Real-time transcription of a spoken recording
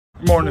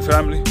Good morning,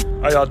 family.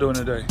 How y'all doing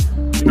today?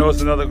 You know, it's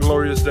another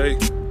glorious day,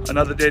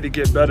 another day to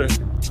get better,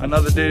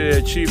 another day to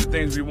achieve the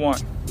things we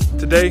want.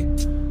 Today,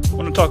 I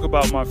want to talk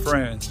about my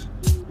friends.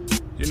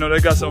 You know,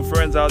 they got some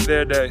friends out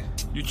there that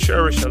you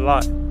cherish a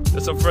lot.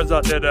 There's some friends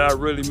out there that I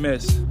really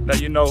miss,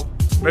 that, you know,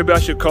 maybe I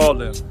should call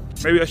them.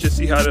 Maybe I should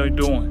see how they're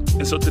doing.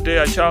 And so today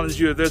I challenge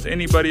you, if there's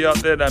anybody out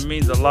there that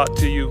means a lot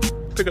to you,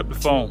 pick up the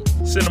phone,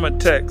 send them a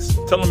text,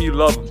 tell them you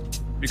love them.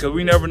 Because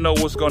we never know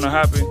what's going to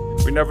happen.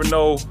 We never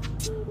know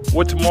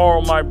what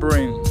tomorrow might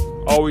bring.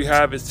 All we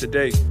have is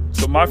today.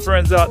 So my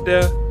friends out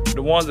there,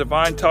 the ones, if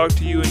I ain't talk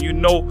to you and you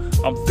know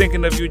I'm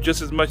thinking of you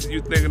just as much as you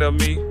thinking of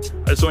me,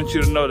 I just want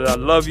you to know that I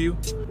love you,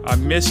 I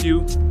miss you,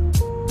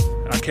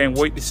 and I can't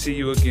wait to see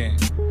you again.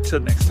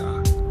 Till next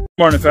time.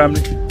 Morning,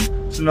 family.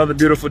 It's another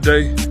beautiful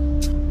day.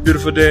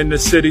 Beautiful day in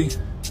this city.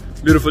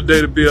 Beautiful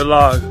day to be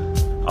alive.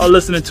 I was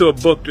listening to a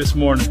book this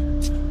morning.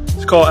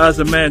 It's called As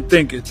a Man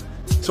Thinketh.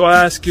 So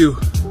I ask you,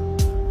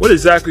 what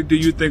exactly do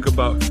you think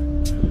about?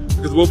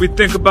 Because what we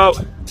think about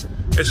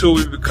is who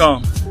we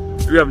become.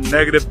 We have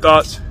negative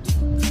thoughts.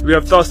 We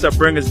have thoughts that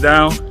bring us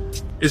down.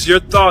 Is your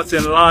thoughts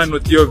in line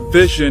with your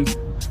vision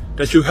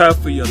that you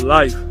have for your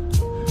life,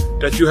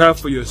 that you have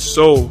for your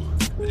soul,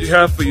 that you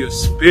have for your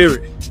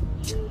spirit?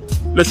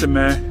 Listen,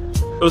 man,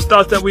 those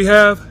thoughts that we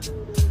have,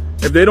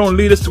 if they don't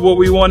lead us to what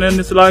we want in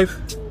this life,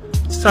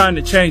 it's time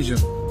to change them.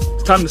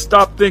 It's time to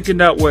stop thinking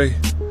that way.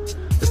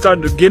 It's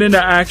time to get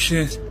into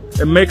action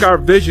and make our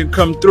vision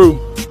come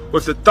through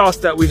with the thoughts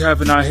that we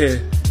have in our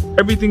head.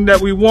 Everything that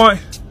we want,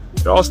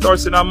 it all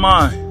starts in our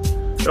mind.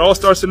 It all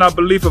starts in our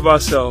belief of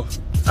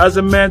ourselves. As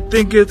a man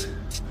thinketh,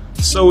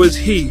 so is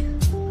he.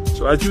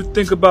 So as you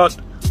think about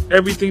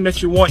everything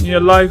that you want in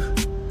your life,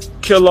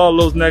 kill all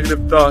those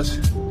negative thoughts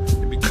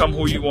and become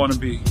who you want to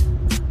be.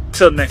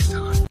 Till next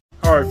time.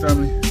 All right,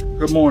 family.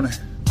 Good morning.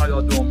 How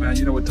y'all doing, man?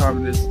 You know what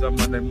time it is. It's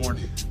Monday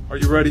morning. Are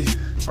you ready?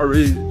 Are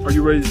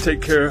you ready to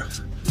take care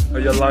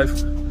of your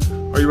life?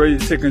 Are you ready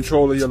to take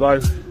control of your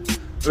life?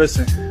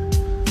 Listen,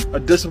 a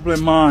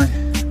disciplined mind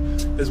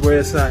is where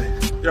it's at.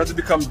 You have to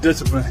become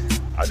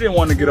disciplined. I didn't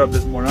want to get up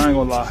this morning, I ain't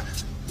gonna lie.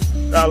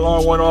 That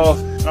alarm went off,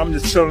 and I'm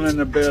just chilling in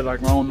the bed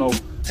like, I don't know.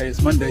 Hey,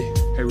 it's Monday.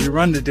 Hey, we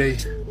run today.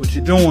 What you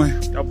doing?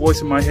 That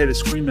voice in my head is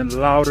screaming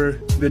louder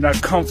than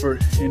that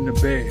comfort in the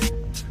bed.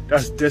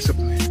 That's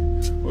discipline.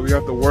 But we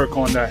have to work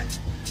on that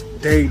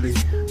daily.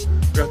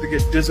 We have to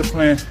get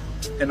disciplined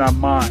in our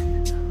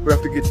mind. We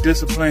have to get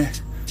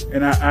disciplined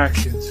in our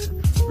actions.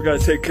 We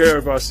gotta take care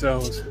of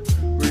ourselves.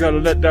 We gotta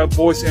let that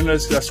voice in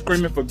us that's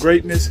screaming for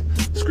greatness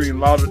scream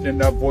louder than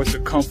that voice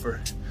of comfort.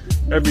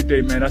 Every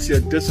day, man, I see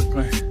a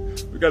discipline.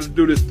 We gotta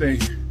do this thing.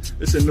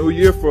 It's a new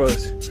year for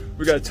us.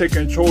 We gotta take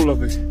control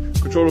of it.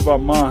 Control of our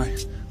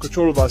mind.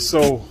 Control of our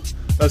soul.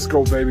 Let's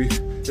go, baby.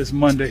 It's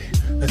Monday.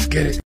 Let's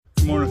get it.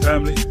 Good morning,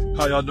 family.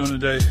 How y'all doing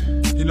today?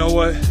 You know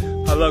what?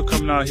 I love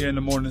coming out here in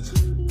the mornings.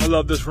 I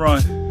love this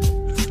run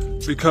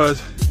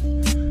because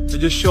it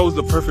just shows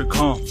the perfect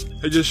calm.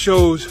 It just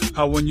shows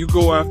how when you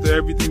go after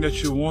everything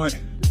that you want,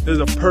 there's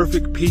a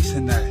perfect peace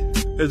in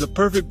that. There's a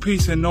perfect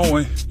peace in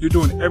knowing you're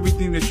doing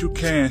everything that you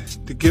can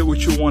to get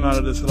what you want out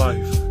of this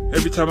life.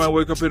 Every time I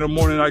wake up in the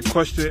morning, I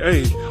question,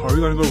 hey, are we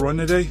gonna go run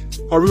today?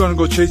 Are we gonna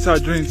go chase our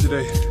dreams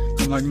today?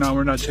 I'm like, nah,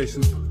 we're not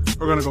chasing them.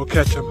 We're gonna go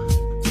catch them.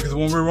 Because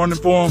when we're running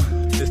for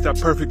them, it's that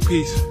perfect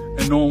peace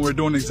and knowing we're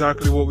doing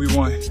exactly what we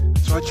want.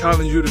 So I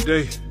challenge you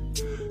today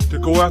to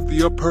go after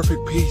your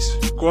perfect peace.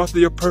 Go after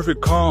your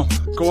perfect calm.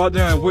 Go out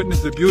there and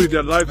witness the beauty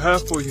that life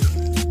has for you.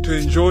 To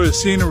enjoy the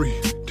scenery,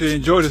 to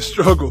enjoy the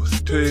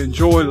struggles, to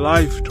enjoy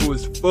life to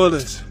its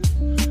fullest.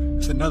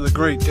 It's another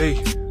great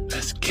day.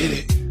 Let's get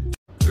it.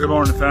 Good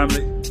morning,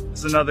 family.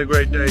 It's another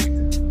great day.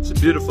 It's a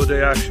beautiful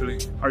day, actually.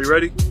 Are you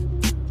ready?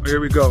 Well, here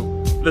we go.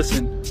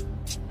 Listen,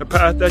 the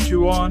path that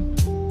you're on,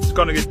 it's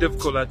gonna get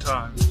difficult at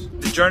times.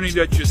 The journey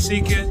that you're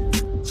seeking,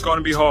 it's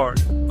gonna be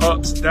hard.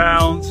 Ups,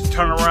 downs,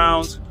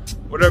 turnarounds,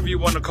 whatever you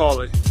want to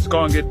call it, it's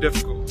gonna get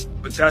difficult.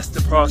 But that's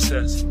the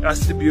process.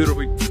 That's the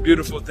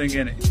beautiful thing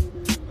in it.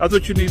 That's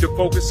what you need to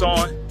focus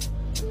on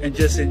and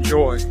just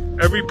enjoy.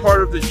 Every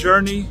part of the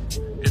journey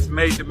is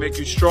made to make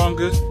you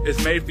stronger.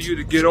 It's made for you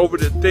to get over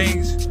the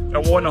things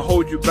that want to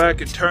hold you back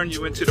and turn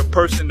you into the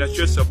person that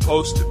you're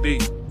supposed to be.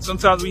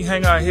 Sometimes we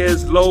hang our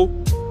heads low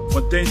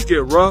when things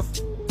get rough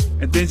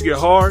and things get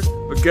hard,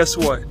 but guess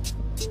what?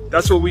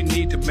 That's what we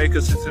need to make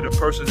us into the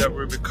person that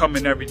we're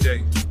becoming every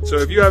day. So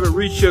if you haven't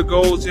reached your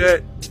goals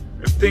yet,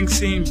 if things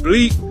seem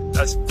bleak,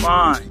 that's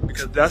fine,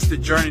 because that's the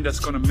journey that's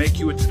going to make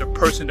you into the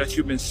person that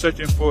you've been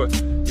searching for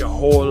your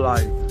whole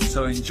life.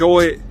 So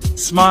enjoy it,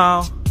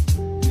 smile,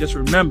 and just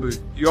remember,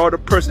 you are the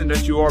person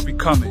that you are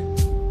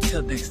becoming.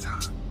 Till next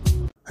time.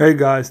 Hey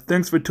guys,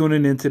 thanks for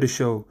tuning into the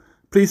show.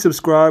 Please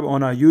subscribe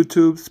on our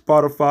YouTube,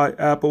 Spotify,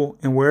 Apple,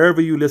 and wherever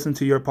you listen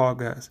to your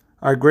podcast.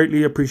 I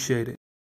greatly appreciate it.